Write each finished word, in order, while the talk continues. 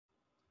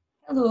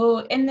Hello,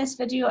 in this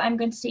video I'm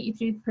going to take you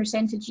through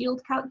percentage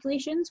yield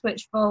calculations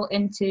which fall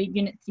into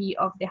Unit 3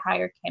 of the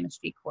higher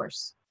chemistry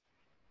course.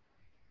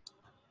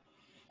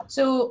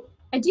 So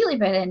ideally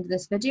by the end of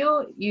this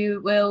video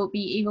you will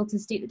be able to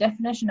state the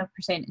definition of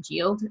percentage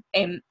yield.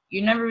 You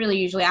never really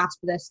usually ask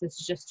for this is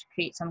just to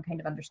create some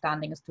kind of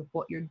understanding as to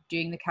what you're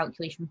doing the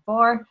calculation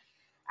for,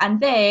 and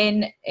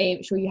then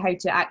show you how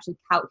to actually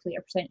calculate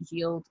a percentage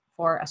yield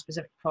for a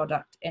specific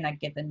product in a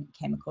given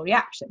chemical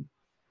reaction.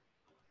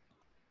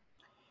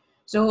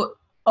 So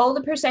all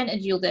the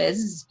percentage yield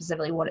is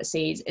specifically what it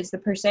says, it's the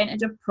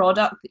percentage of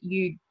product that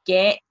you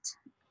get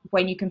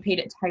when you compare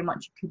it to how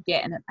much you could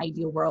get in an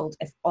ideal world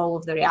if all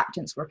of the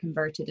reactants were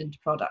converted into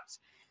products.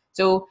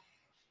 So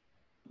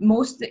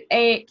most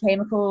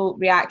chemical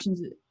reactions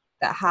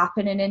that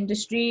happen in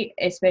industry,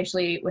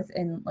 especially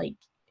within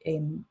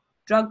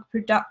drug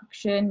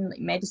production,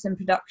 like medicine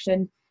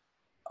production,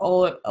 a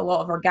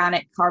lot of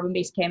organic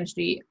carbon-based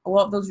chemistry, a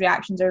lot of those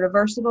reactions are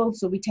reversible,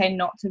 so we tend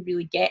not to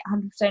really get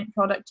 100%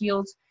 product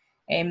yields.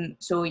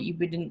 So you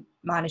wouldn't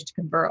manage to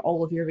convert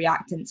all of your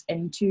reactants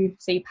into,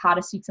 say,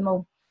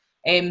 paracetamol.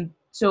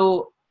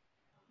 So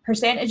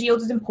percentage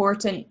yield is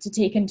important to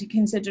take into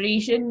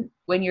consideration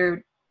when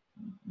you're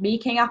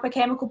making up a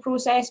chemical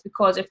process,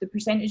 because if the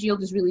percentage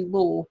yield is really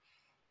low,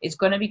 it's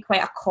going to be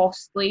quite a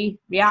costly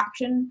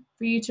reaction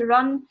for you to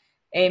run,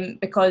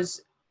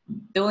 because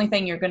the only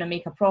thing you're going to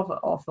make a profit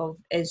off of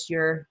is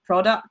your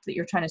product that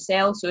you're trying to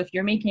sell. So if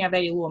you're making a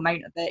very low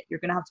amount of it, you're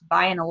going to have to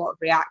buy in a lot of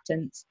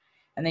reactants,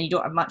 and then you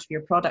don't have much of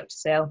your product to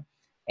sell.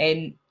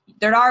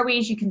 There are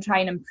ways you can try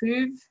and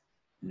improve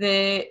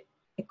the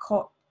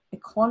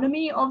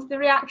economy of the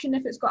reaction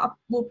if it's got a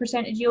low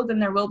percentage yield,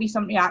 and there will be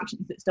some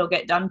reactions that still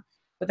get done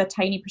with a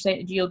tiny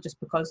percentage yield just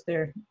because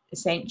they're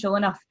essential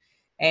enough.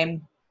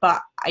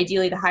 But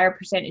ideally, the higher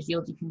percentage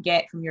yield you can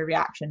get from your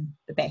reaction,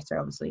 the better,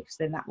 obviously, because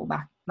then that will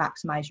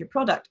maximize your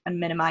product and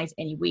minimize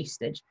any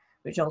wastage,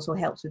 which also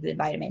helps with the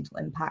environmental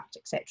impact,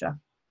 etc.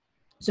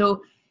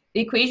 So the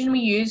equation we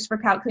use for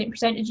calculating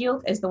percentage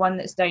yield is the one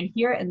that's down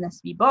here in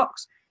this wee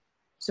box.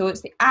 So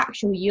it's the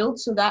actual yield,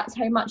 so that's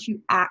how much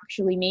you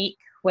actually make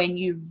when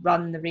you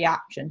run the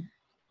reaction.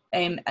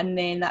 And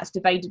then that's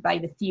divided by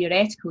the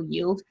theoretical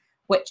yield,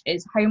 which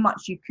is how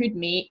much you could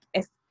make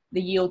if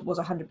the yield was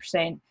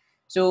 100%.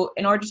 So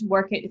in order to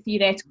work out the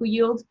theoretical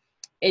yield,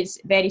 it's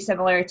very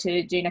similar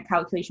to doing a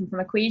calculation from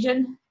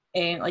equation,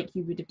 like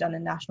you would have done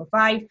in National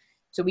 5.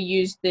 So we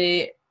use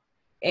the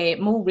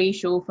mole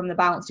ratio from the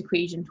balanced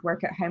equation to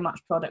work out how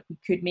much product we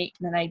could make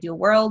in an ideal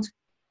world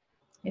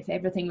if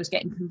everything was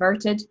getting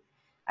converted.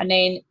 And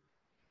then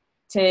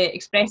to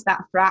express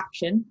that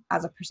fraction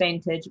as a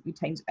percentage, we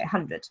times it by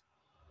 100.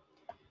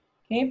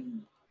 Okay.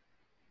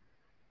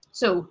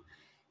 So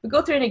we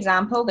go through an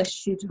example. This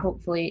should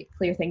hopefully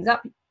clear things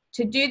up.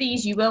 To do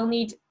these, you will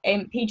need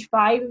page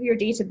 5 of your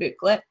data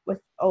booklet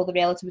with all the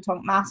relative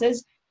atomic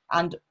masses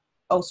and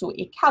also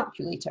a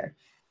calculator.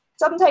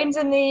 Sometimes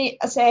in the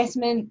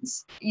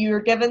assessments, you're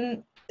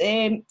given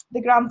the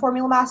gram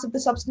formula mass of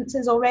the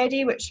substances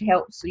already, which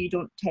helps, so you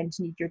don't tend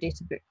to need your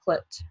data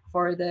booklet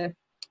for the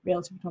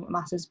relative atomic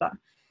masses, but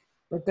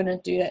we're going to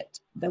do it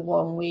the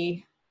long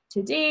way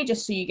today,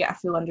 just so you get a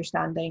full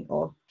understanding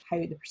of how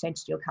the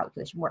percentage yield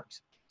calculation works.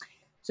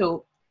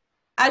 So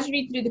as you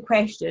read through the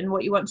question,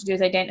 what you want to do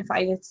is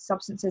identify the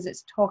substances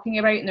it's talking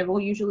about, and there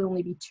will usually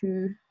only be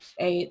two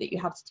that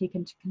you have to take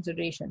into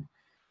consideration.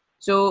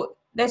 So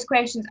this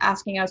question is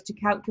asking us to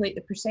calculate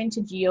the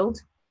percentage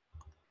yield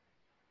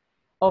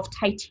of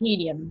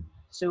titanium.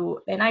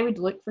 So then I would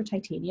look for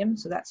titanium,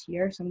 so that's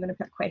here. So I'm going to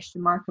put a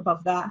question mark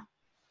above that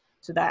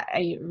so that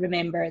I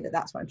remember that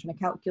that's what I'm trying to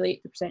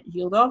calculate the percentage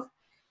yield of.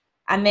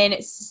 And then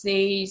it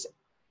says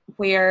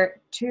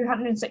where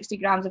 260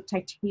 grams of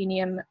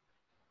titanium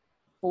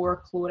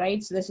 4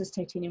 chloride, so this is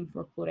titanium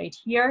 4 chloride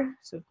here,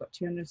 so we've got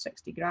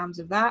 260 grams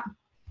of that,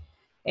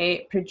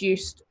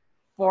 produced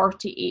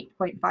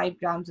 48.5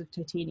 grams of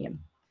titanium.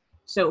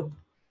 So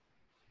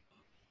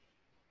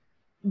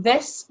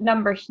this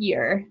number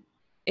here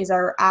is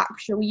our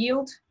actual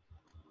yield.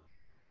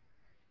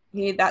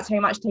 Okay, that's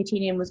how much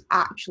titanium was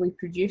actually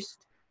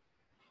produced.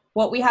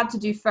 What we have to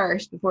do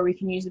first before we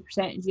can use the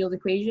percentage yield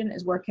equation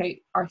is work out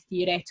our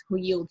theoretical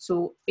yield.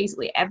 So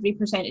basically every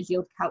percentage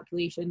yield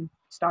calculation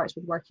starts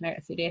with working out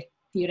a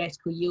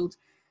theoretical yield.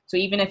 So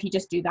even if you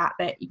just do that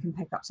bit, you can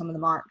pick up some of the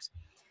marks.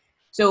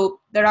 So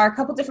there are a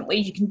couple different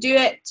ways you can do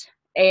it.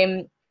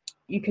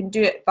 You can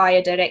do it by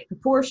a direct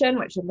proportion,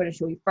 which I'm going to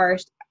show you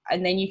first,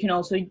 and then you can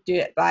also do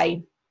it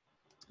by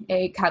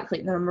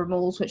calculating the number of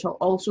moles, which I'll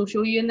also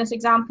show you in this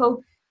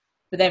example.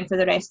 But then for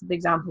the rest of the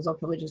examples, I'll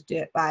probably just do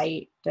it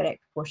by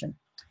direct proportion.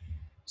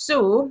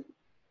 So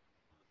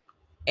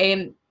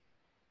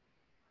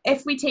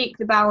if we take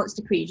the balanced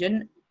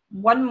equation,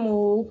 1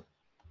 mole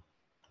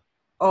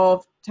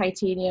of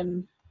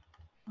titanium,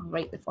 I'll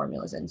write the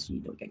formulas in so you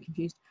don't get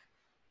confused,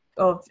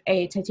 of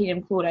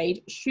titanium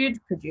chloride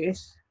should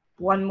produce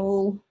 1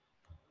 mole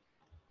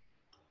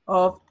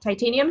of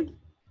titanium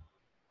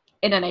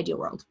in an ideal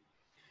world.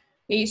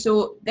 Okay,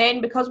 so then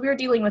because we're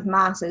dealing with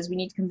masses, we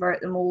need to convert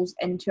the moles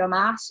into a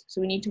mass.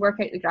 So we need to work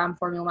out the gram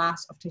formula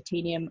mass of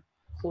titanium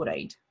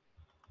chloride.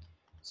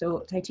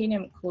 So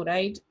titanium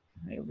chloride,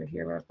 right over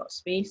here where I've got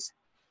space.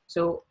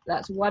 So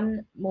that's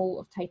 1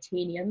 mole of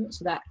titanium,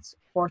 so that's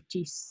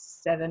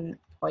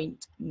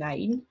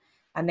 47.9.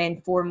 And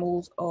then 4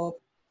 moles of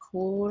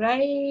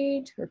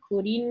chloride or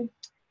chlorine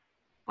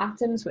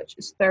atoms, which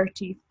is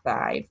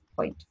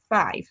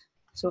 35.5.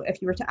 So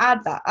if you were to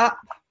add that up,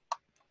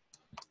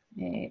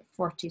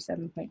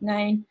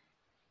 47.9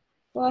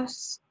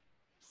 plus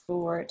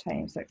 4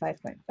 times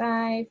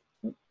 35.5,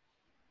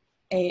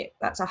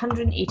 that's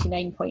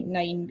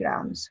 189.9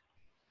 grams.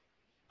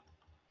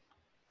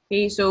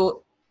 Okay,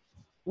 so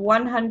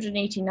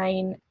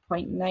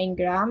 189.9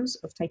 grams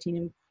of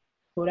titanium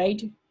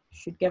chloride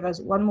should give us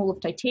 1 mole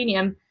of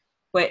titanium,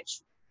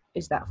 which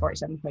is that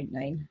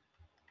 47.9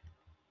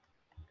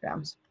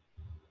 grams.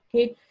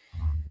 Okay,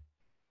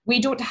 we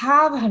don't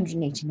have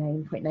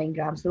 189.9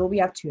 grams, though we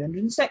have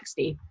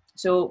 260.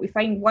 So we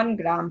find 1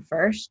 gram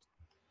first.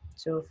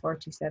 So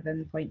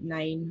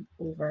 47.9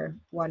 over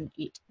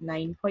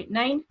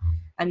 189.9.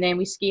 And then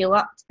we scale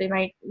up to the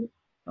amount,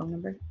 wrong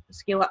number,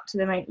 scale up to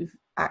the amount we've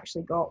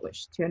actually got, which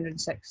is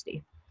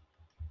 260.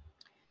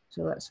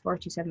 So that's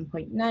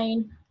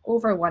 47.9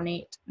 over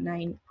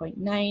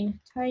 189.9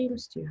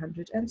 times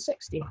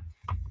 260. So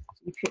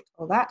you put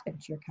all that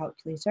into your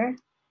calculator.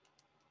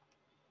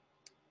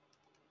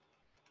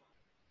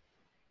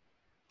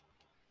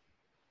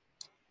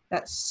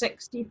 That's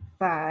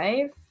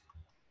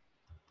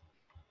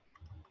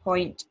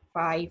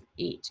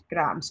 65.58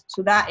 grams.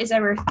 So that is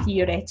our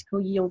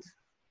theoretical yield.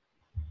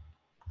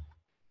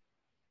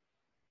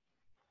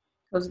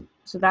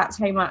 So that's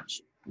how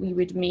much we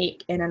would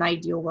make in an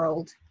ideal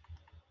world.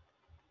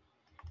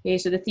 Okay,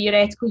 so the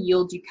theoretical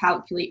yield you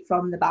calculate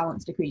from the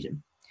balanced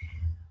equation.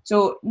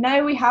 So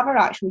now we have our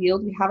actual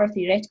yield, we have our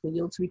theoretical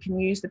yield, so we can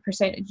use the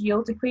percentage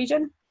yield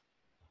equation.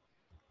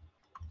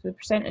 So the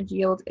percentage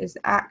yield is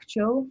the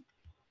actual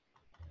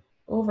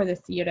over the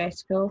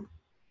theoretical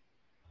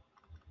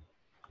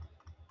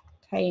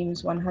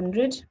times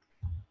 100.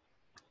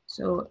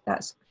 So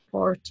that's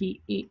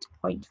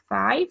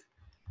 48.5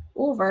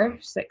 over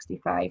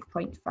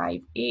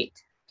 65.58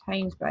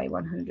 times by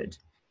 100.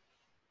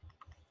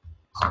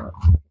 So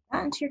put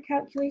that into your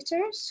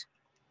calculators.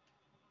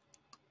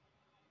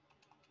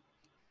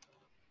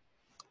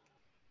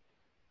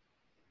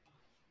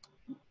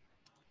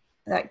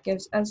 That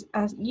gives us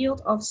a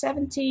yield of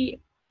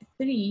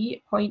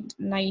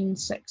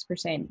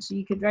 73.96%. So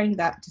you could round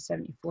that to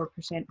 74%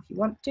 if you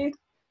want to.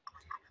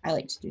 I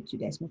like to do 2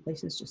 decimal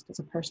places just as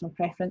a personal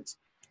preference.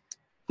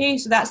 Okay,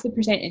 so that's the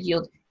percentage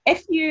yield.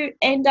 If you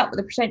end up with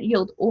a percent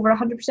yield over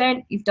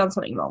 100%, you've done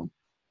something wrong,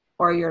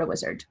 or you're a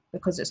wizard,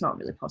 because it's not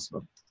really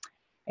possible.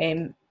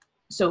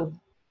 So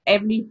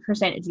every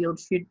percentage yield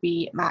should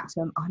be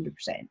maximum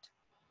 100%.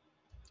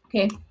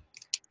 Okay.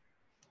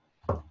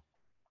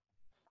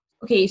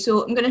 Okay,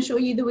 so I'm going to show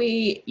you the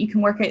way you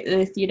can work out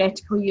the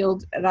theoretical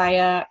yield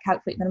via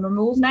calculating the number of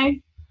moles now.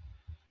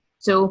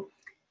 So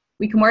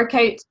we can work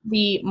out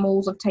the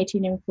moles of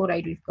titanium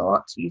chloride we've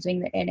got using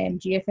the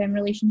NM-GFM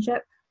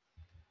relationship.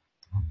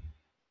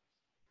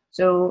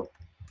 So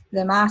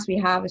the mass we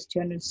have is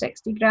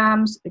 260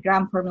 grams. The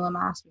gram formula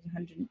mass was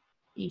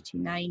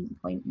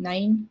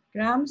 189.9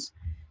 grams.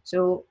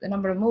 So the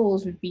number of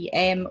moles would be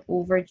M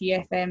over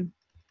GFM,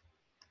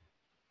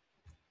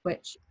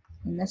 which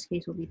in this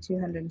case will be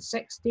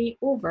 260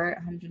 over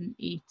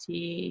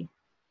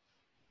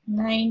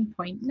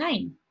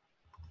 189.9.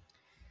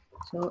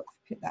 So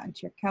put that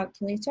into your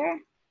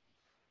calculator.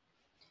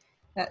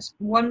 That's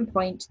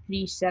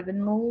 1.37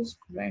 moles,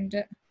 round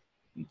it.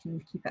 You can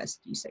keep it as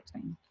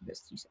 369, keep it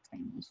as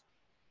 369 moles.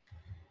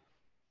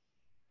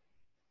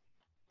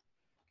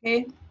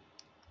 Okay,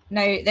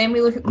 now then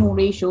we look at mole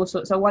ratio, so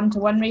it's a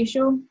 1-to-1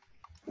 ratio,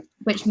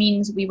 which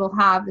means we will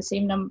have the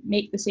same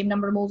make the same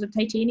number of moles of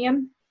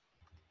titanium.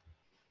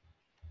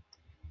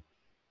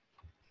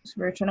 So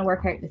we're trying to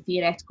work out the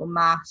theoretical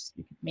mass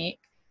we could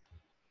make.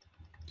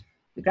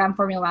 The gram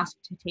formula mass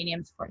of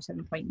titanium is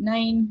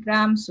 47.9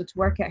 grams, so to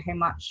work out how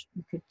much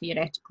we could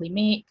theoretically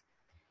make,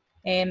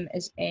 M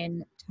is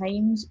N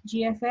times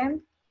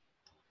GFM.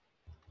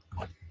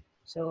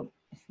 So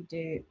if you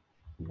do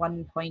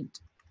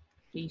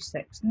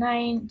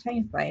 1.369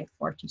 times by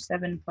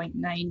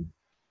 47.9,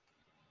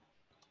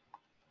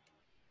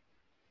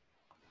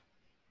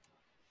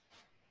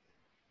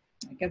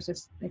 it gives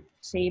us the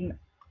same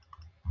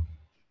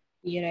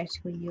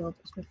theoretical yield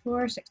as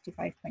before,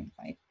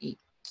 65.58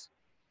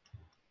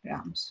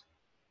 grams.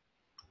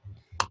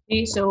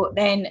 Okay, so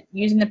then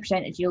using the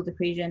percentage yield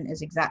equation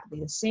is exactly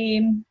the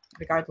same,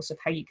 regardless of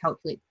how you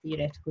calculate the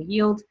theoretical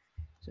yield.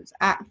 So it's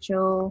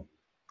actual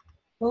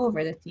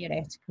over the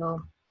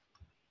theoretical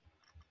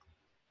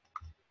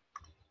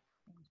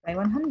by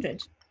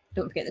 100.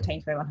 Don't forget the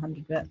times by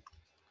 100 bit.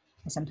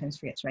 I sometimes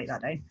forget to write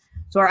that down.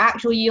 So our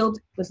actual yield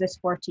was this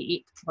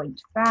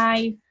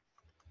 48.5.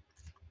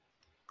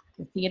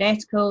 The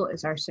theoretical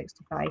is our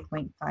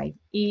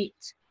 65.58,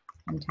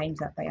 and times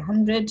that by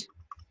 100.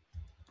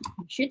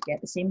 you should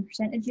get the same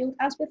percentage yield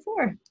as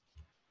before.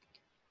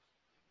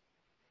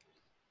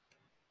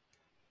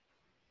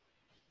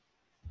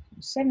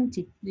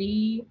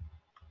 .96%.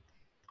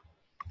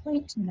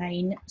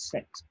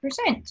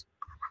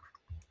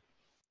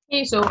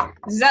 Okay, so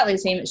it's exactly the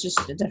same, it's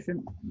just a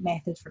different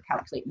method for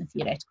calculating the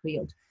theoretical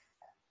yield.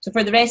 So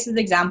for the rest of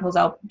the examples,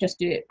 I'll just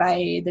do it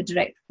by the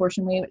direct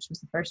proportion way, which was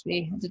the first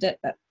way I did it,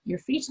 but you're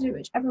free to do it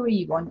whichever way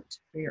you want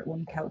for your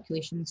own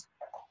calculations.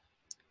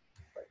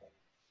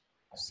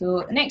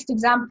 So the next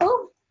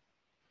example,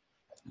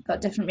 I've got a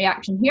different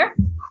reaction here.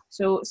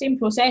 So same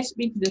process,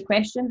 read through the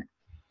question,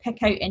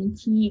 pick out any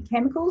key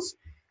chemicals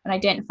and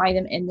identify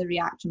them in the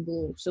reaction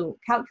below. So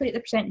calculate the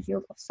percentage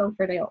yield of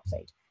sulfur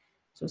dioxide.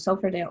 So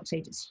sulfur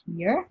dioxide is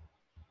here.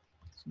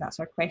 So that's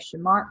our question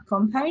mark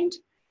compound.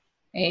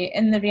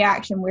 In the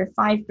reaction, we're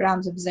 5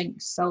 grams of zinc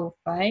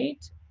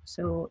sulfide.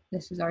 So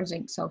this is our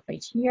zinc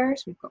sulfide here.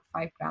 So we've got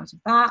 5 grams of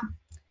that.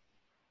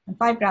 And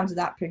 5 grams of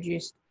that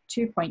produced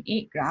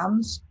 2.8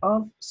 grams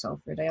of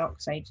sulfur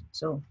dioxide.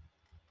 So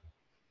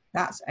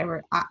that's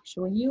our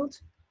actual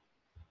yield.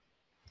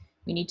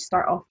 We need to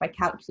start off by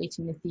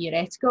calculating the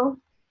theoretical.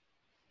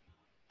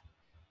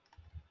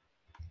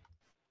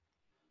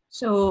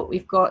 So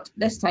we've got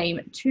this time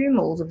 2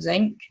 moles of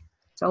zinc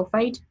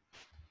sulfide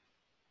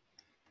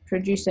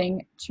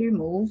producing 2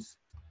 moles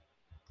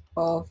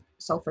of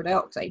sulfur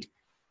dioxide,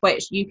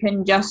 which you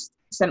can just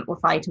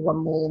simplify to 1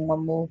 mole and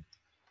 1 mole.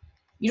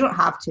 You don't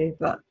have to,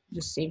 but it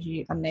just saves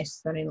you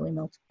unnecessarily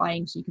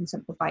multiplying, so you can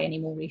simplify any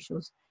mole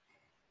ratios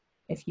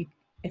if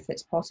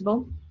it's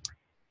possible.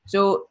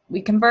 So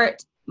we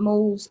convert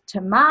moles to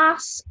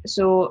mass.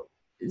 So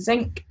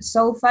zinc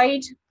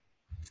sulfide,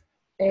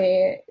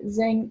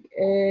 zinc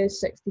is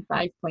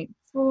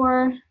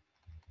 65.4.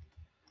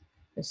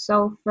 The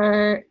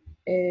sulfur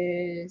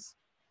is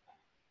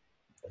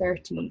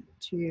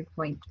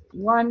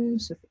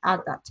 32.1. So if we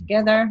add that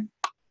together,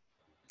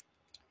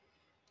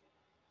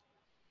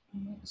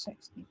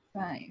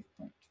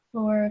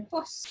 65.4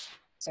 plus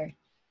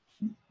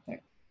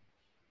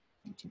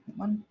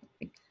 32.1.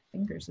 Big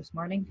fingers this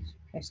morning,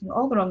 pressing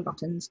all the wrong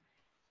buttons.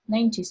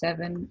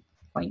 97.5.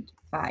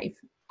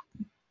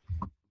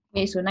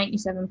 Okay, so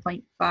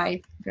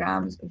 97.5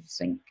 grams of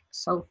zinc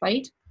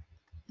sulfide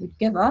would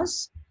give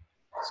us,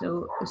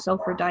 so the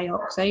sulfur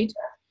dioxide,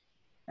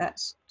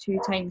 that's 2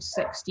 times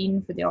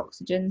 16 for the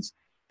oxygens,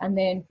 and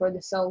then for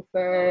the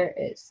sulfur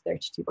it's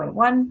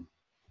 32.1.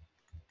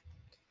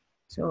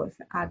 So if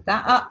I add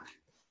that up,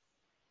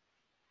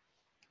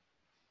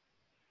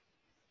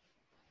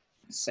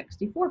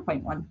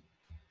 64.1.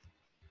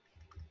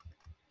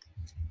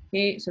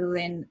 Okay, so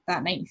then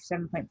that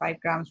 97.5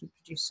 grams would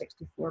produce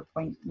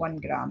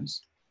 64.1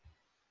 grams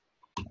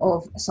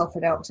of sulfur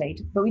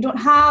dioxide. But we don't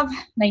have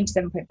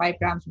 97.5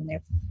 grams when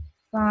they're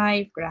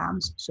 5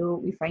 grams, so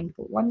we find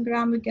what 1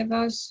 gram would give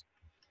us.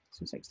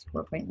 So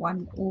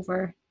 64.1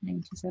 over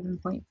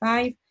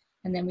 97.5,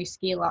 and then we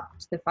scale up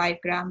to the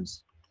 5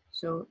 grams.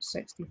 So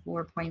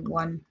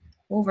 64.1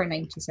 over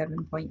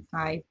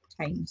 97.5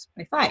 times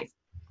by 5.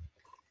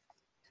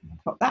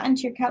 Pop that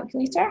into your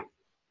calculator.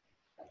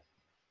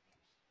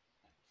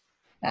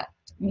 That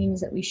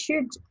means that we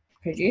should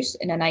produce,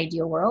 in an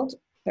ideal world,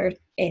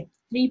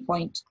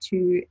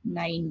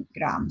 3.29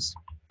 grams.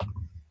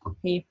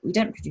 Okay, we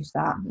didn't produce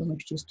that, we only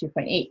produced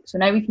 2.8. So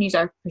now we can use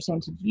our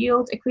percentage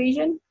yield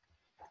equation.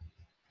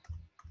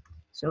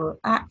 So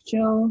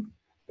actual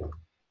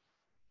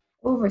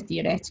over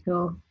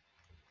theoretical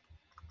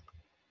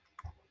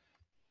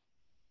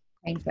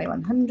times by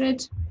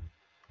 100. So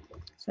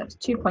that's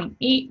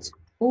 2.8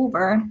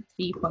 over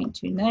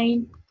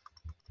 3.29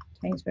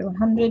 times by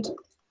 100.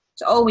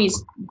 It's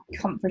always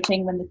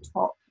comforting when the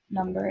top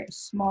number is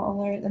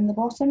smaller than the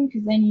bottom,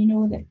 because then you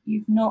know that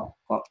you've not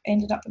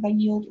ended up with a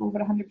yield over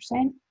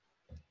 100%.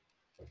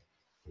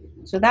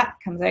 So that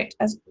comes out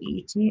as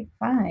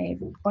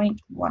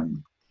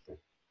 85.1%.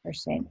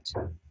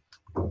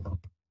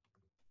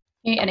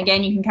 Okay, and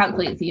again, you can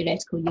calculate the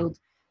theoretical yield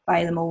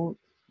by the mole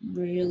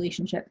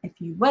relationship if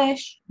you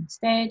wish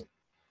instead.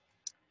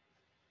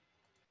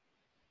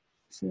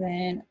 So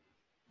then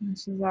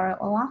this is our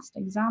last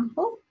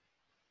example.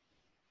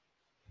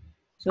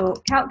 So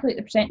calculate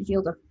the percentage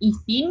yield of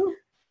ethene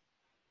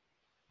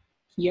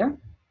here.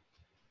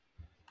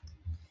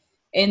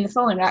 In the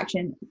following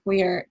reaction,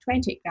 where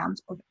 28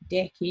 grams of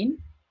decane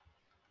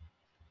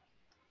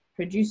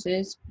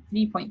produces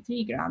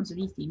 3.3 grams of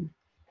ethene.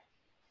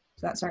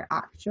 So that's our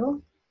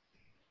actual.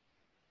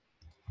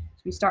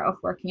 So we start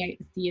off working out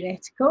the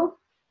theoretical.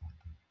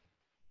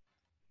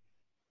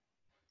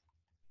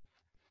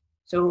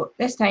 So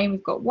this time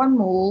we've got 1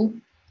 mole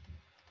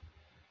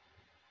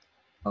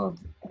of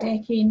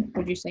decane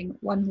producing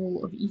 1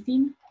 mole of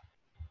ethene.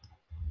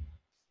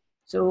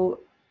 So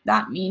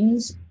that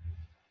means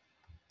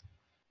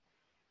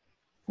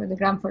for the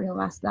gram formula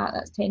mass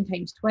that's 10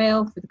 times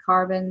 12 for the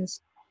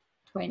carbons,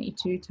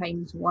 22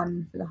 times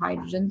 1 for the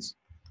hydrogens.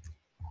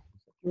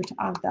 If we were to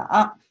add that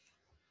up,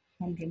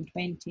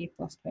 120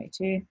 plus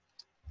 22,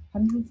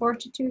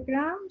 142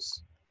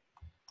 grams.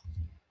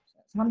 So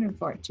that's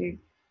 142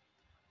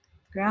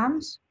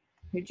 grams,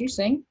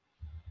 reducing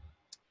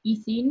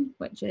ethene,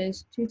 which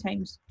is 2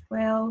 times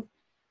 12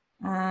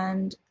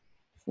 and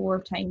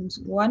 4 times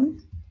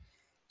 1.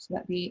 So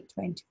that'd be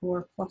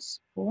 24 plus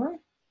 4,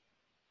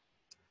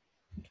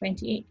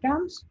 28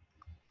 grams.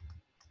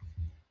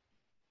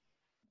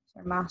 That's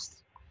our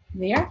mass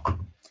there.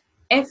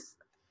 If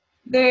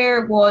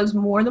there was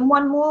more than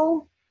 1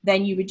 mole,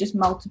 then you would just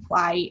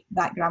multiply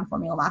that gram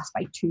formula mass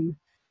by 2.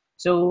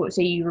 So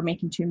say you were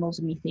making 2 moles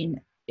of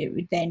methane, it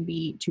would then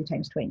be 2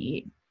 times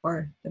 28,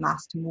 or the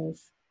mass to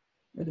moles,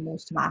 or the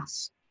moles to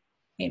mass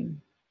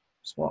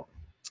swap.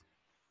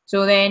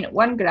 So then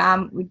 1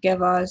 gram would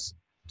give us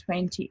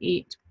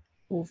 28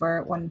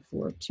 over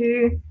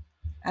 142,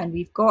 and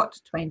we've got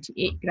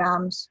 28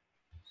 grams.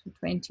 So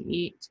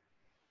 28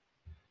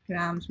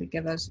 grams would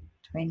give us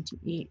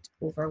 28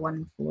 over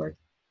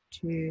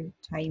 142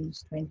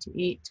 times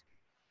 28.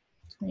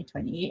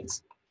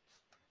 28.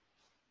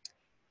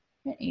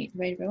 28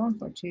 divided by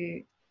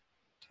 142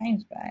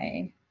 times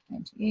by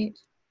 28.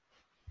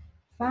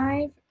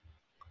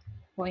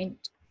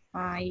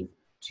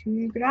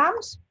 5.52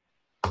 grams.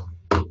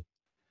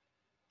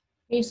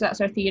 Okay, so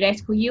that's our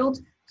theoretical yield.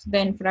 So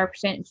then for our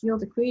percentage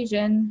yield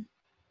equation,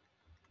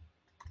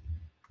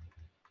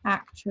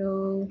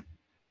 actual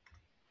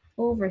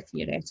over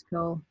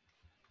theoretical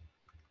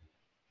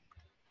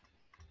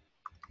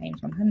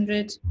times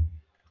 100. So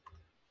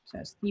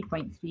that's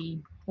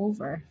 3.3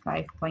 over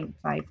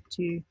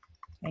 5.52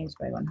 times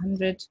by 100,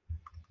 which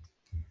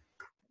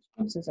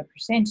gives us a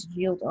percentage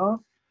yield of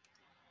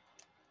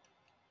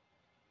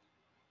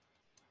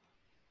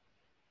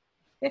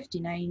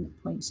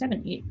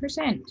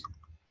 59.78%.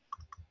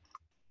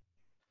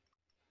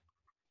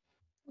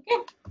 Okay,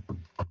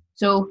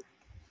 so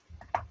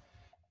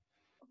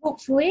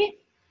hopefully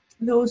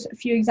those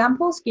few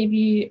examples gave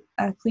you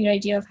a clear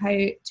idea of how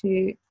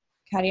to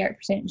carry out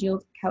percentage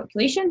yield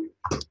calculation.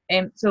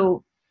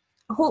 So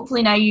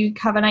hopefully now you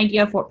have an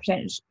idea of what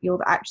percentage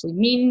yield actually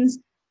means,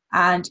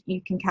 and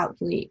you can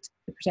calculate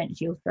the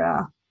percentage yield for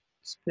a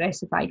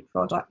specified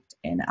product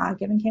in a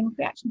given chemical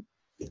reaction.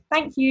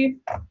 Thank you.